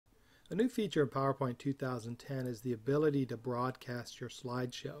A new feature in PowerPoint 2010 is the ability to broadcast your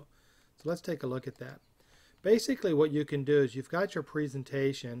slideshow. So let's take a look at that. Basically what you can do is you've got your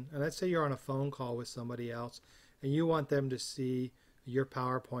presentation, and let's say you're on a phone call with somebody else and you want them to see your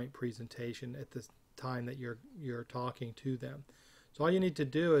PowerPoint presentation at the time that you're talking to them. So all you need to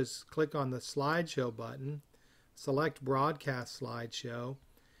do is click on the slideshow button, select broadcast slideshow,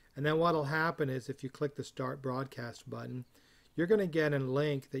 and then what will happen is if you click the start broadcast button, you're going to get a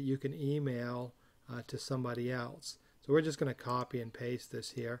link that you can email to somebody else. So we're just going to copy and paste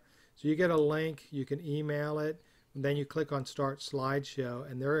this here. So you get a link, you can email it, and then you click on start slideshow,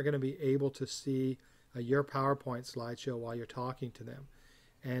 and they're going to be able to see your PowerPoint slideshow while you're talking to them.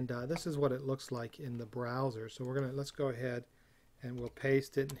 And this is what it looks like in the browser. So let's go ahead and we'll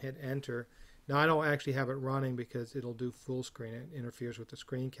paste it and hit enter. Now I don't actually have it running because it'll do full screen. It interferes with the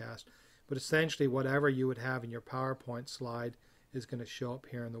screencast. But essentially whatever you would have in your PowerPoint slide is going to show up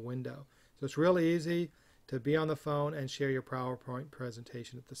here in the window. So it's really easy to be on the phone and share your PowerPoint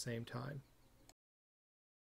presentation at the same time.